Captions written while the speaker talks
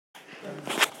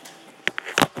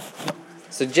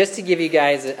So just to give you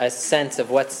guys a sense of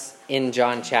what's in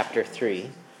John chapter 3,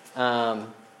 I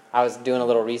was doing a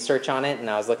little research on it, and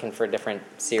I was looking for different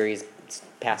series.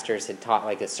 Pastors had taught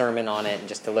like a sermon on it, and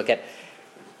just to look at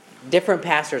different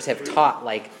pastors have taught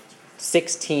like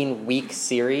 16-week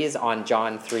series on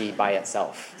John 3 by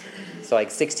itself. So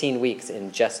like 16 weeks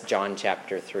in just John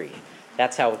chapter 3.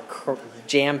 That's how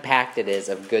jam-packed it is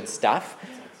of good stuff.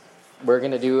 We're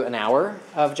going to do an hour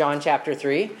of John chapter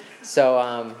 3.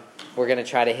 So we're going to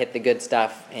try to hit the good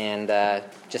stuff, and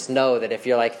just know that if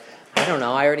you're like, I don't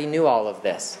know, I already knew all of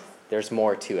this, there's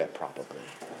more to it probably.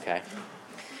 Okay?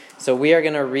 So we are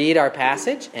going to read our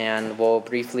passage, and we'll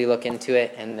briefly look into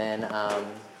it, and then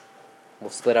we'll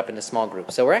split up into small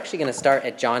groups. So we're actually going to start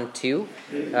at John 2,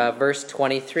 verse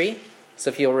 23. So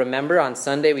if you'll remember, on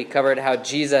Sunday we covered how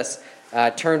Jesus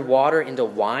turned water into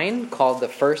wine, called the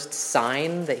first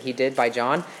sign that he did by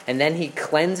John, and then he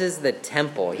cleanses the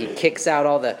temple. He kicks out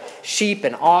all the sheep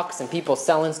and ox and people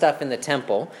selling stuff in the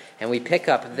temple, and we pick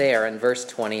up there in verse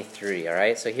 23, all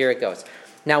right? So here it goes.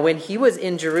 Now when he was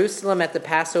in Jerusalem at the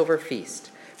Passover feast,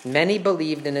 many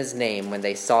believed in his name when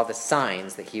they saw the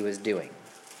signs that he was doing.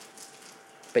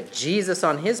 But Jesus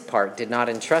on his part did not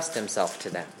entrust himself to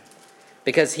them,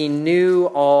 because he knew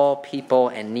all people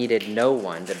and needed no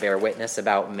one to bear witness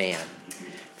about man,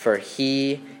 for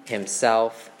he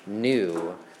himself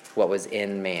knew what was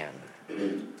in man.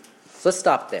 So let's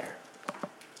stop there.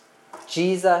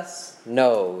 Jesus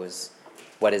knows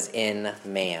what is in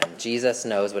man. Jesus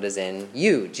knows what is in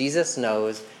you. Jesus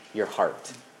knows your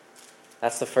heart.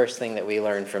 That's the first thing that we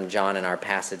learned from John in our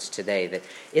passage today. That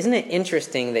isn't it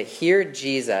interesting that here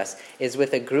Jesus is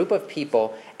with a group of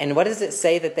people, and what does it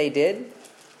say that they did?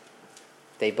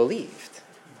 They believed.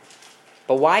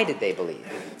 But why did they believe?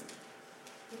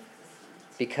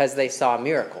 Because they saw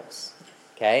miracles.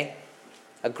 Okay?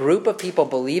 A group of people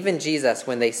believe in Jesus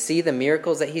when they see the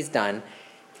miracles that he's done,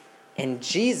 and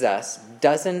Jesus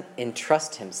doesn't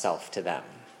entrust himself to them.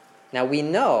 Now we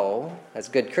know, as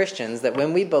good Christians, that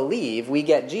when we believe, we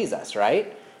get Jesus,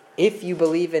 right? If you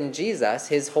believe in Jesus,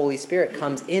 his Holy Spirit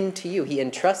comes into you. He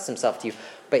entrusts himself to you.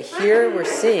 But here we're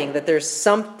seeing that there's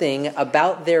something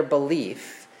about their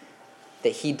belief that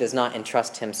he does not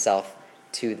entrust himself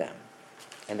to them.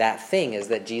 And that thing is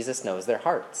that Jesus knows their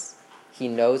hearts. He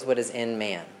knows what is in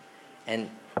man. And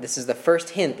this is the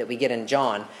first hint that we get in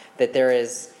John, that there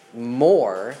is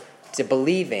more to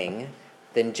believing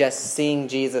than just seeing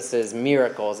Jesus'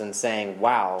 miracles and saying,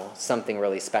 wow, something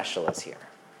really special is here.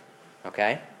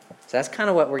 Okay? So that's kind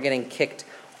of what we're getting kicked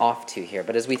off to here.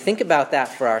 But as we think about that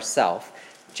for ourselves,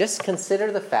 just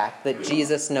consider the fact that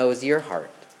Jesus knows your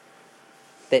heart.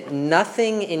 That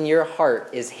nothing in your heart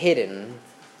is hidden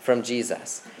from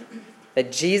Jesus.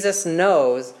 That Jesus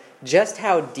knows just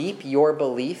how deep your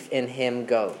belief in him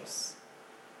goes.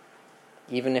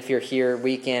 Even if you're here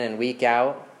week in and week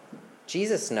out,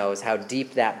 Jesus knows how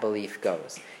deep that belief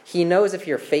goes. He knows if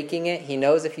you're faking it. He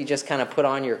knows if you just kind of put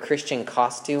on your Christian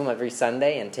costume every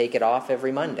Sunday and take it off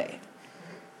every Monday.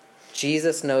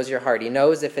 Jesus knows your heart. He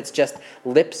knows if it's just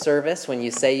lip service when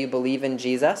you say you believe in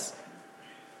Jesus.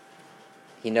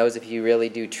 He knows if you really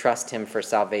do trust him for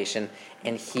salvation.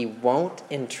 And he won't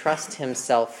entrust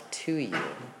himself to you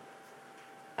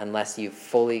unless you've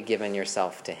fully given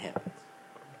yourself to him.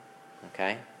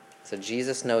 Okay? So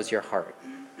Jesus knows your heart.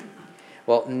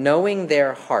 Well, knowing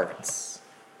their hearts,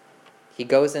 he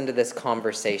goes into this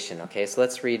conversation. Okay, so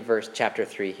let's read chapter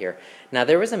 3 here. Now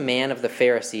there was a man of the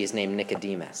Pharisees named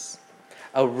Nicodemus,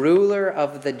 a ruler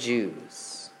of the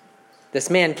Jews.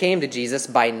 This man came to Jesus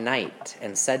by night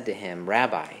and said to him,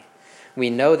 Rabbi,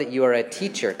 we know that you are a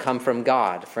teacher come from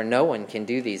God, for no one can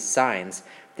do these signs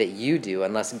that you do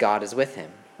unless God is with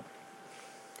him.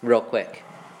 Real quick,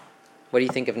 what do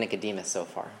you think of Nicodemus so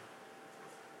far?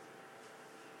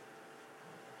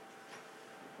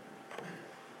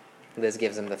 Liz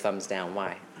gives him the thumbs down.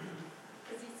 Why?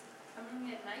 Because he's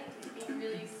coming at night. He's being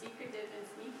really secretive and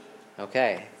sneaky.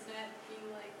 Okay. He's not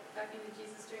being like talking to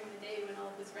Jesus during the day when all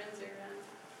of his friends are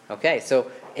around. Okay, so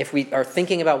if we are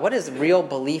thinking about what does real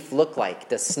belief look like,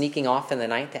 does sneaking off in the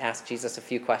night to ask Jesus a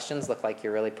few questions look like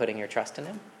you're really putting your trust in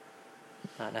him?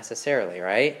 Not necessarily,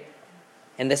 right?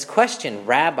 And this question,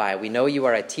 Rabbi, we know you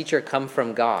are a teacher come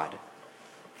from God,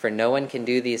 for no one can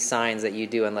do these signs that you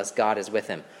do unless God is with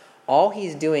him. All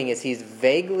he's doing is he's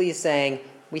vaguely saying,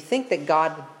 we think that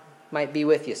God might be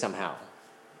with you somehow.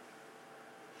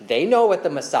 They know what the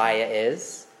Messiah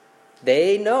is.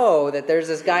 They know that there's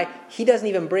this guy. He doesn't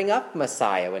even bring up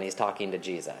Messiah when he's talking to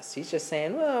Jesus. He's just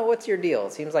saying, well, what's your deal?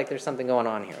 It seems like there's something going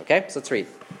on here. Okay, so let's read.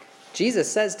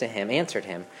 Jesus answered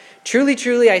him, "Truly,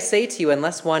 truly, I say to you,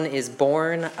 unless one is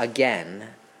born again,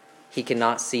 he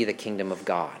cannot see the kingdom of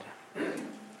God."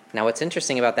 Now, what's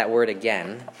interesting about that word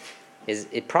again is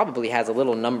it probably has a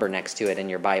little number next to it in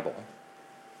your Bible.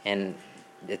 And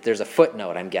there's a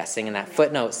footnote, I'm guessing, and that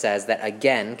footnote says that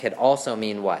again could also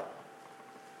mean what?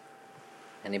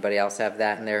 Anybody else have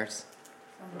that in theirs?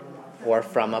 Or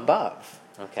from above,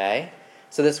 okay?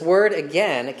 So this word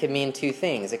again, it can mean two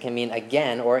things. It can mean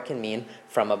again, or it can mean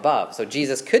from above. So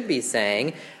Jesus could be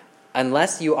saying,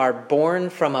 unless you are born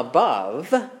from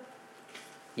above,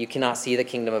 you cannot see the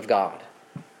kingdom of God.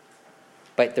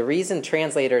 But the reason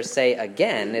translators say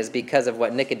again is because of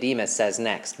what Nicodemus says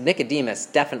next. Nicodemus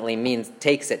definitely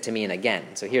takes it to mean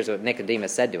again. So here's what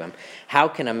Nicodemus said to him. "How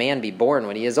can a man be born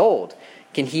when he is old?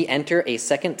 Can he enter a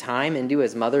second time into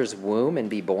his mother's womb and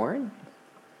be born?"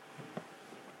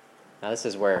 Now this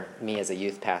is where me as a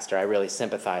youth pastor, I really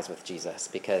sympathize with Jesus,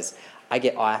 because I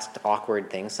get asked awkward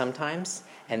things sometimes,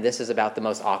 and this is about the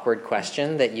most awkward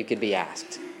question that you could be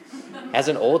asked. As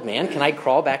an old man, can I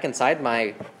crawl back inside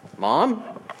my mom?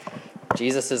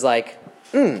 Jesus is like,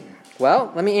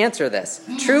 well, let me answer this.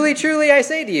 "Truly, truly, I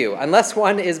say to you, unless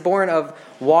one is born of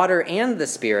water and the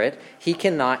Spirit, he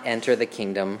cannot enter the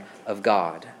kingdom of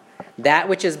God. That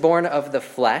which is born of the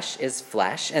flesh is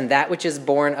flesh, and that which is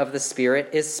born of the Spirit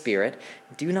is spirit.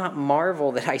 Do not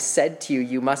marvel that I said to you,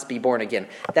 you must be born again."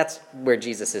 That's where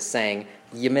Jesus is saying,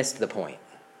 you missed the point,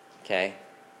 okay?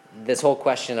 This whole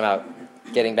question about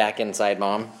getting back inside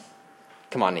mom,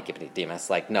 come on, Nicodemus,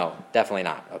 no, definitely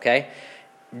not, okay?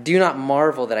 "Do not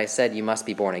marvel that I said you must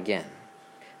be born again.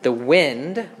 The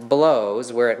wind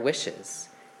blows where it wishes,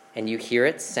 and you hear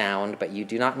its sound, but you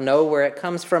do not know where it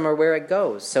comes from or where it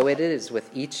goes. So it is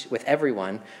with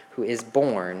everyone who is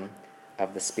born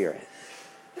of the Spirit."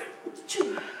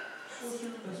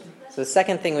 So the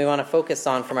second thing we want to focus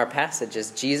on from our passage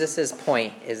is Jesus'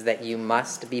 point is that you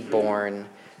must be born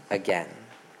again.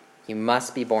 You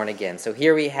must be born again. So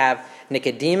here we have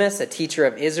Nicodemus, a teacher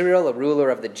of Israel, a ruler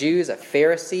of the Jews, a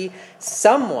Pharisee,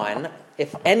 someone,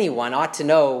 if anyone, ought to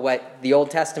know what the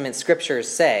Old Testament scriptures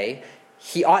say.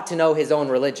 He ought to know his own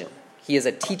religion. He is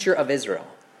a teacher of Israel.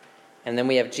 And then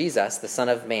we have Jesus, the Son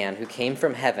of Man, who came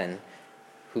from heaven,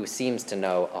 who seems to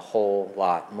know a whole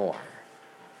lot more.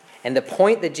 And the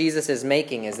point that Jesus is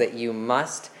making is that you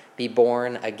must be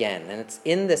born again. And it's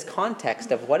in this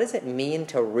context of what does it mean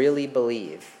to really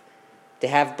believe? To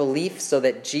have belief so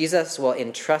that Jesus will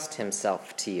entrust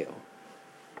himself to you.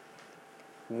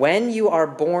 When you are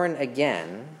born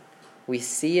again, we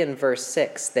see in verse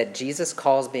 6 that Jesus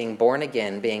calls being born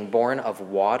again being born of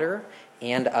water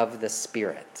and of the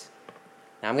Spirit.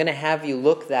 Now I'm going to have you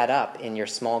look that up in your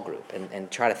small group and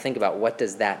try to think about what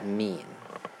does that mean.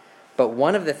 But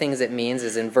one of the things it means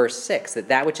is in verse 6,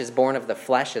 that which is born of the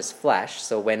flesh is flesh.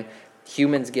 So when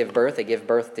humans give birth, they give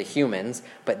birth to humans.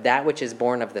 But that which is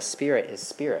born of the Spirit is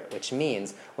spirit, which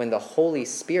means when the Holy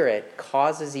Spirit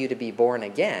causes you to be born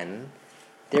again,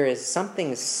 there is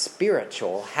something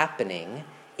spiritual happening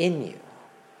in you.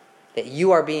 That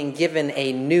you are being given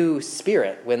a new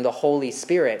spirit when the Holy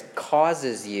Spirit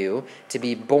causes you to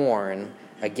be born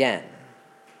again.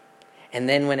 And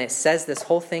then when it says this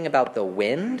whole thing about the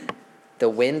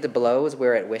wind blows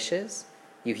where it wishes.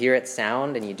 You hear its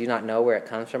sound and you do not know where it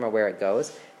comes from or where it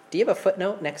goes. Do you have a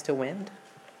footnote next to wind?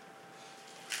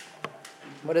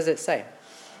 What does it say?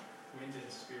 Wind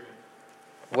and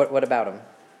spirit. What about them?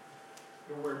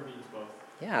 The word means both.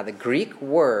 Yeah, the Greek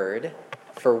word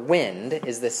for wind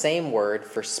is the same word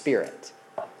for spirit.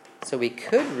 So we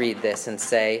could read this and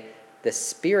say, the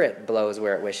Spirit blows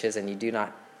where it wishes, and you do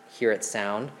not hear its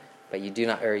sound, but you do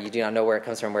not know where it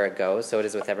comes from, where it goes. So it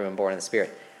is with everyone born in the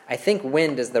Spirit. I think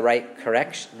wind is the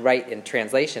right in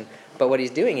translation. But what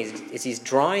he's doing is he's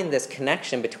drawing this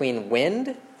connection between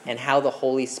wind and how the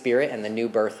Holy Spirit and the new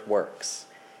birth works.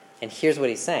 And here's what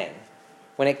he's saying: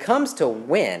 when it comes to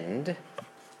wind,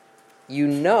 you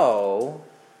know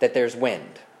that there's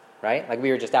wind, right? Like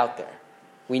we were just out there.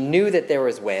 We knew that there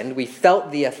was wind. We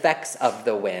felt the effects of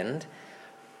the wind,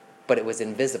 but it was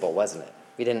invisible, wasn't it?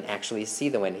 We didn't actually see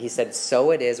the wind. He said,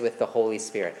 so it is with the Holy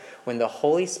Spirit. When the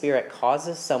Holy Spirit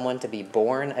causes someone to be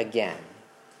born again,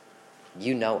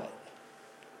 you know it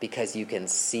because you can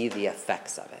see the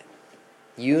effects of it.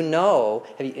 You know,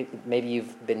 maybe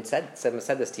you've been someone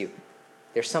said this to you,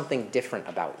 there's something different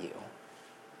about you.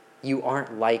 You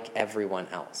aren't like everyone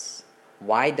else.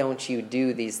 Why don't you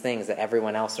do these things that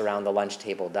everyone else around the lunch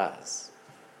table does?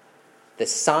 The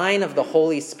sign of the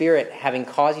Holy Spirit having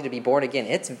caused you to be born again,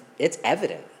 it's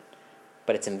evident,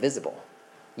 but it's invisible.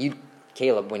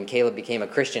 When Caleb became a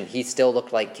Christian, he still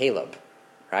looked like Caleb,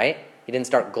 right? He didn't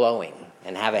start glowing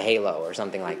and have a halo or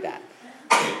something like that.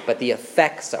 But the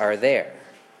effects are there.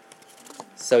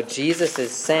 So Jesus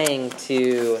is saying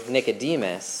to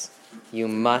Nicodemus, you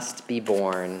must be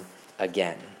born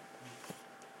again.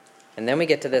 And then we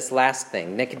get to this last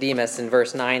thing. Nicodemus in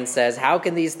verse 9 says, how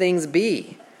can these things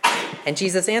be? And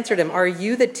Jesus answered him, are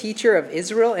you the teacher of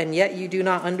Israel, and yet you do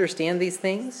not understand these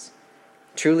things?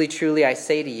 Truly, truly, I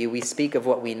say to you, we speak of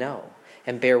what we know,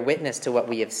 and bear witness to what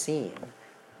we have seen,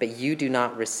 but you do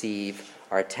not receive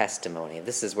our testimony.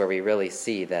 This is where we really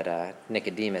see that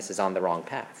Nicodemus is on the wrong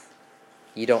path.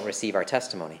 You don't receive our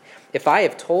testimony. If I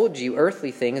have told you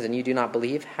earthly things and you do not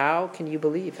believe, how can you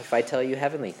believe if I tell you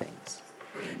heavenly things?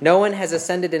 No one has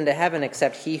ascended into heaven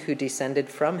except he who descended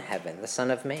from heaven, the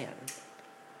Son of Man.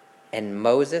 And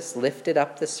Moses lifted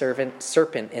up the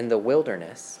serpent in the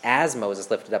wilderness, as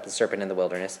Moses lifted up the serpent in the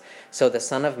wilderness, so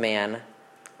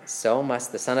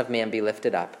must the Son of Man be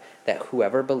lifted up, that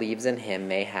whoever believes in him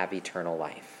may have eternal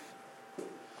life.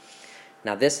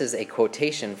 Now this is a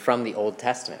quotation from the Old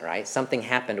Testament, right? Something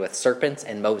happened with serpents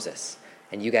and Moses,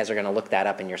 and you guys are going to look that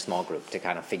up in your small group to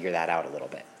kind of figure that out a little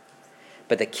bit.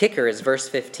 But the kicker is verse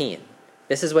 15.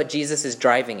 This is what Jesus is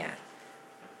driving at.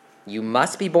 You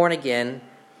must be born again.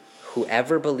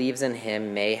 Whoever believes in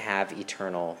him may have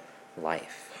eternal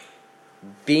life.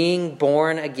 Being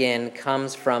born again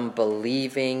comes from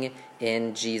believing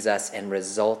in Jesus and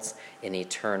results in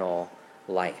eternal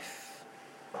life.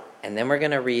 And then we're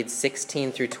going to read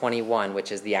 16 through 21,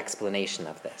 which is the explanation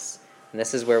of this. And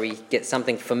this is where we get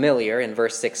something familiar in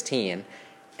verse 16,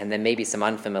 and then maybe some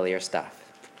unfamiliar stuff.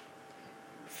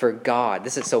 For God,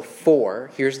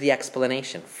 here's the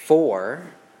explanation. For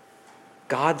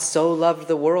God so loved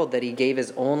the world that he gave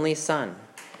his only Son,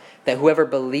 that whoever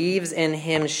believes in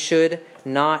him should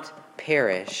not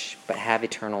perish, but have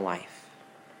eternal life.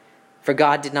 For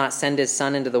God did not send his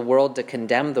Son into the world to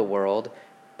condemn the world,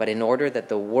 but in order that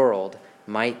the world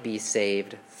might be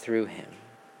saved through him.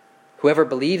 Whoever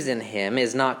believes in him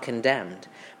is not condemned,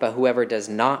 but whoever does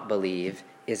not believe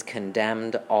is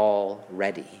condemned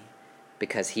already,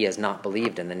 because he has not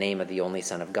believed in the name of the only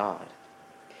Son of God.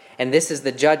 And this is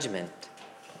the judgment.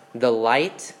 The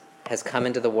light has come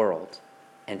into the world,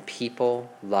 and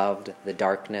people loved the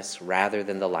darkness rather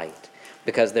than the light,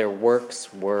 because their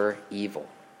works were evil.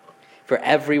 For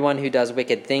everyone who does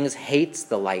wicked things hates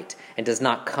the light and does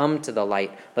not come to the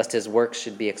light, lest his works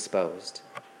should be exposed.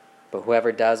 But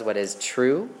whoever does what is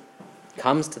true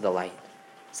comes to the light,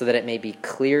 so that it may be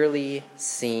clearly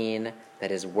seen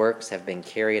that his works have been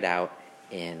carried out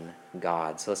in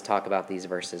God. So let's talk about these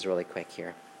verses really quick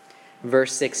here.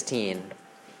 Verse 16.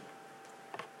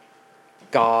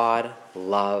 God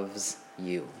loves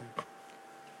you.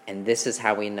 And this is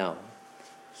how we know.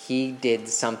 He did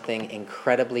something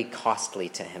incredibly costly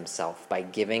to himself by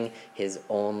giving his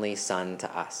only Son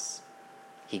to us.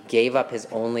 He gave up his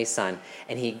only Son,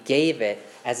 and he gave it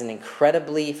as an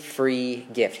incredibly free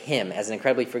gift,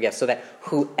 so that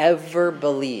whoever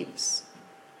believes,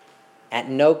 at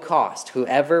no cost,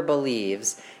 whoever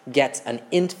believes gets an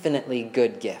infinitely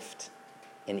good gift,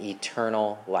 an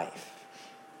eternal life.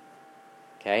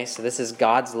 Okay, so this is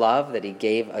God's love that he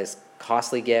gave a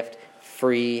costly gift,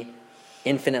 free,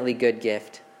 infinitely good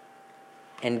gift.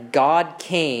 And God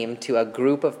came to a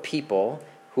group of people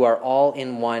who are all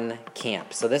in one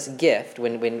camp. So this gift,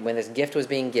 when this gift was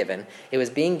being given, it was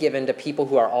being given to people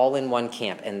who are all in one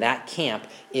camp. And that camp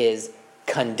is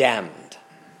condemned.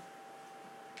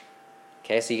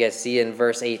 Okay, so you guys see in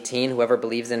verse 18, whoever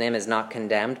believes in him is not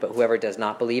condemned, but whoever does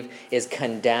not believe is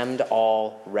condemned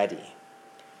already.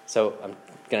 So I'm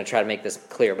going to try to make this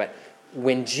clear, but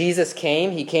when Jesus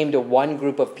came, he came to one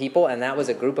group of people, and that was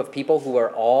a group of people who were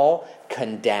all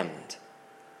condemned,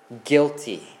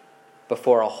 guilty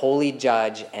before a holy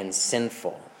judge and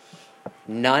sinful.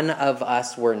 None of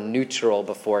us were neutral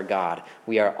before God.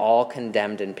 We are all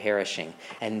condemned and perishing.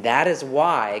 And that is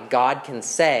why God can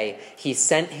say he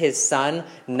sent his Son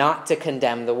not to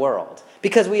condemn the world,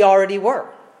 because we already were.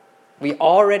 We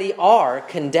already are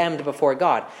condemned before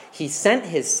God. He sent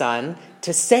his Son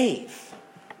to save.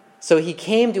 So he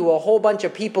came to a whole bunch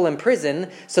of people in prison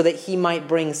so that he might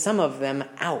bring some of them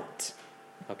out.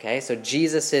 Okay, so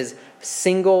Jesus'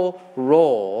 single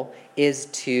role is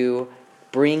to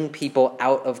bring people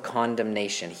out of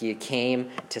condemnation. He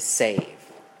came to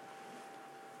save.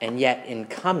 And yet in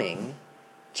coming,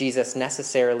 Jesus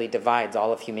necessarily divides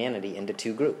all of humanity into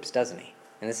two groups, doesn't he?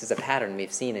 And this is a pattern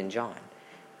we've seen in John.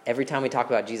 Every time we talk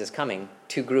about Jesus coming,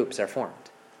 two groups are formed.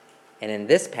 And in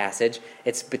this passage,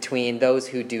 it's between those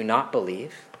who do not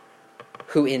believe,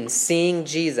 who in seeing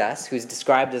Jesus, who's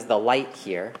described as the light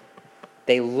here,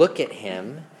 they look at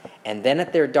him and then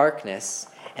at their darkness,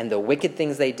 and the wicked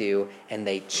things they do, and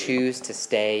they choose to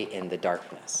stay in the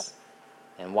darkness.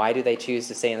 And why do they choose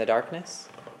to stay in the darkness?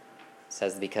 It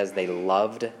says because they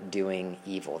loved doing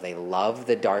evil. They love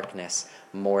the darkness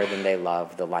more than they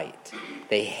love the light.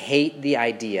 They hate the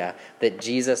idea that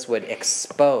Jesus would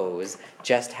expose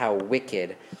just how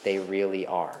wicked they really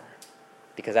are.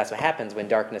 Because that's what happens when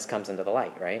darkness comes into the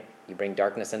light, right? You bring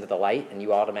darkness into the light and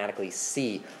you automatically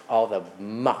see all the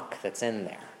muck that's in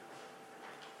there.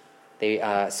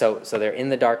 So they're in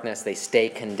the darkness, they stay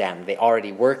condemned. They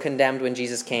already were condemned when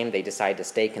Jesus came. They decide to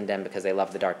stay condemned because they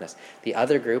love the darkness. The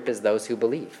other group is those who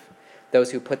believe,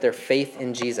 those who put their faith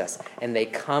in Jesus, and they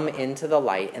come into the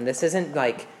light. And this isn't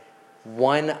like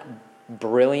one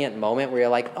brilliant moment where you're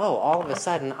like, oh, all of a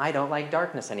sudden I don't like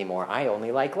darkness anymore. I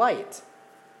only like light.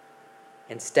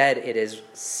 Instead, it is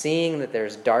seeing that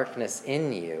there's darkness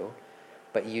in you,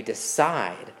 but you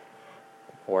decide,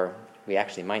 or we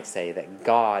actually might say that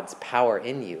God's power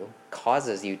in you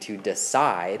causes you to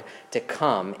decide to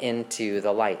come into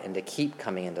the light and to keep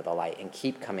coming into the light and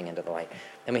keep coming into the light.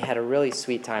 And we had a really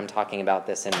sweet time talking about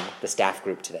this in the staff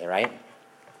group today, right?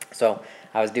 So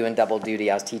I was doing double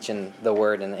duty. I was teaching the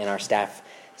word in our staff.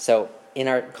 So in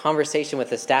our conversation with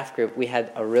the staff group, we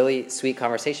had a really sweet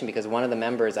conversation because one of the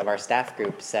members of our staff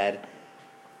group said,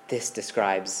 this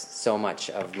describes so much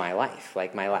of my life.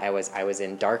 Like I was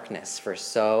in darkness for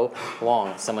so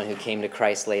long. Someone who came to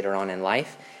Christ later on in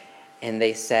life, and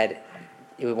they said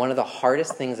one of the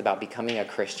hardest things about becoming a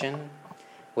Christian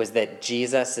was that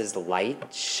Jesus' light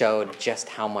showed just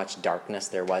how much darkness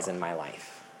there was in my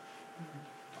life.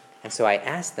 And so I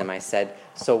asked them, I said,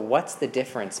 so what's the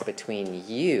difference between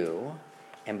you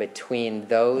and between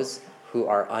those who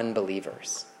are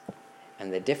unbelievers?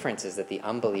 And the difference is that the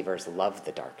unbelievers love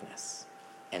the darkness,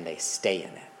 and they stay in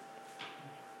it.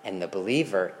 And the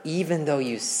believer, even though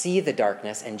you see the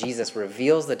darkness and Jesus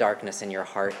reveals the darkness in your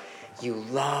heart, you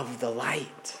love the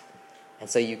light. And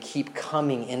so you keep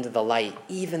coming into the light,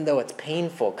 even though it's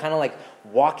painful, kind of like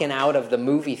walking out of the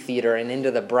movie theater and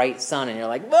into the bright sun, and you're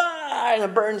like, ah, and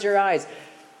it burns your eyes.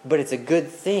 But it's a good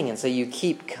thing, and so you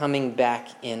keep coming back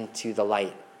into the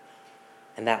light.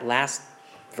 And that last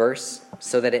verse,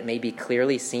 so that it may be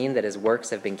clearly seen that his works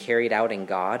have been carried out in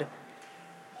God,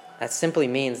 that simply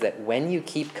means that when you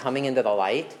keep coming into the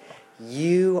light,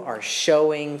 you are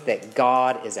showing that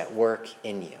God is at work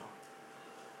in you.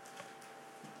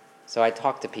 So I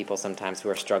talk to people sometimes who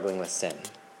are struggling with sin,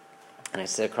 and I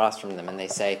sit across from them and they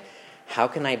say, how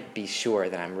can I be sure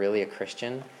that I'm really a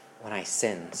Christian when I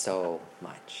sin so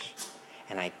much?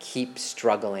 And I keep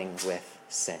struggling with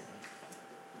sin.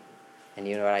 And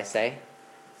you know what I say?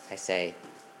 I say,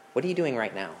 what are you doing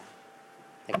right now?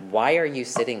 Like, why are you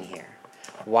sitting here?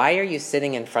 Why are you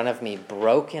sitting in front of me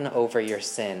broken over your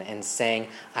sin and saying,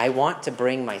 I want to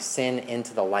bring my sin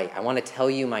into the light. I want to tell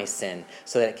you my sin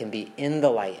so that it can be in the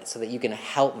light, so that you can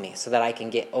help me, so that I can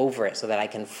get over it, so that I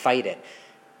can fight it.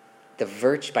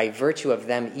 By virtue of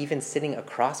them even sitting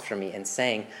across from me and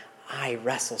saying, I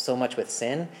wrestle so much with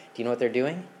sin, do you know what they're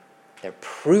doing? They're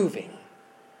proving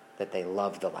that they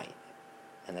love the light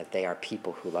and that they are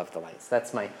people who love the light. So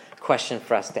that's my question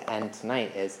for us to end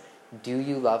tonight is, do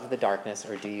you love the darkness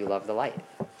or do you love the light?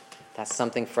 That's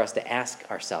something for us to ask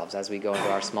ourselves as we go into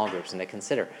our small groups and to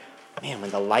consider, man,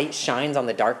 when the light shines on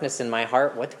the darkness in my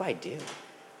heart, what do I do?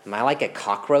 Am I like a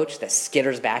cockroach that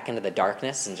skitters back into the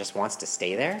darkness and just wants to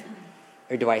stay there?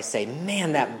 Or do I say,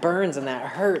 man, that burns and that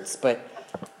hurts, but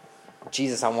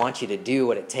Jesus, I want you to do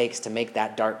what it takes to make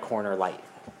that dark corner light.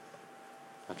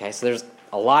 Okay, so there's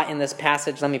a lot in this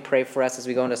passage. Let me pray for us as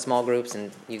we go into small groups, and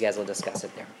you guys will discuss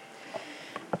it there.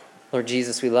 Lord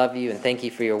Jesus, we love you and thank you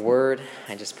for your word.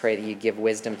 I just pray that you give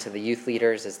wisdom to the youth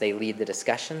leaders as they lead the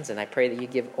discussions, and I pray that you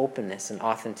give openness and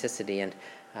authenticity and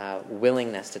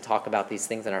willingness to talk about these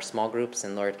things in our small groups.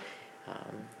 And Lord,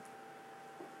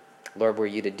 were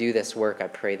you to do this work, I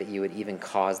pray that you would even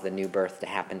cause the new birth to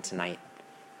happen tonight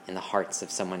in the hearts of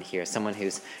someone here, someone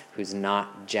who's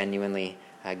not genuinely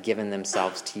given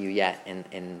themselves to you yet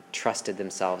and trusted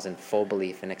themselves in full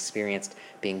belief and experienced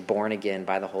being born again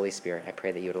by the Holy Spirit. I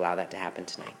pray that you would allow that to happen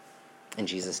tonight. In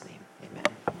Jesus' name, amen.